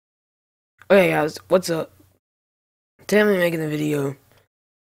Okay guys, what's up? Today I'm making a video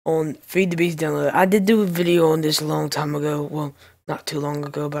on Feed the Beast download. I did do a video on this a long time ago. Well, not too long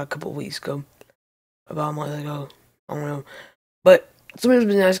ago, about a couple of weeks ago. About a month ago. I don't know. But somebody's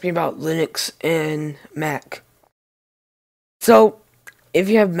been asking me about Linux and Mac. So, if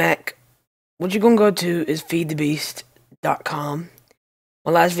you have Mac, what you're going to go to is feedthebeast.com.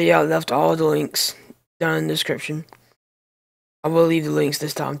 My last video, I left all the links down in the description. I will leave the links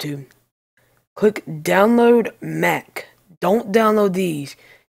this time too. Click download Mac. Don't download these.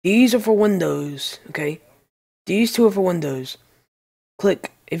 These are for Windows, okay? These two are for Windows.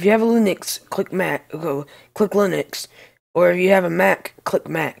 If you have a Linux, click Mac, click Linux. Or if you have a Mac, click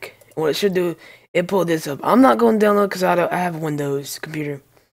Mac. What it should do, it pull this up. I'm not going to download because I have a Windows computer.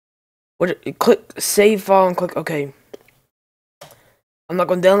 Click save file and click OK. I'm not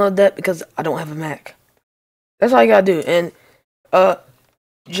going to download that because I don't have a Mac. That's all you gotta do. And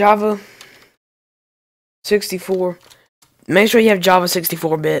Java 64. Make sure you have Java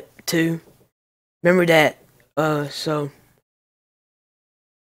 64-bit too. Remember that.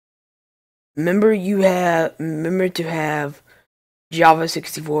 Remember to have Java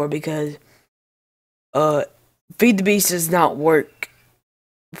 64 because Feed the Beast does not work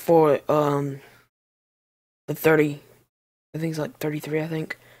for the 30. I think it's like 33. I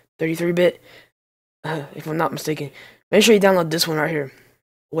think 33-bit. If I'm not mistaken. Make sure you download this one right here.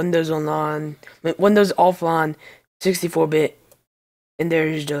 Windows Online, Windows Offline, 64-bit, and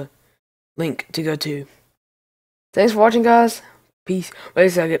there's the link to go to. Thanks for watching, guys. Peace. Wait a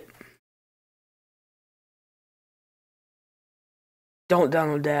second. Don't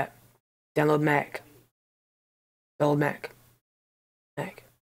download that. Download Mac. Download Mac.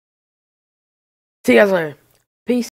 See you guys later.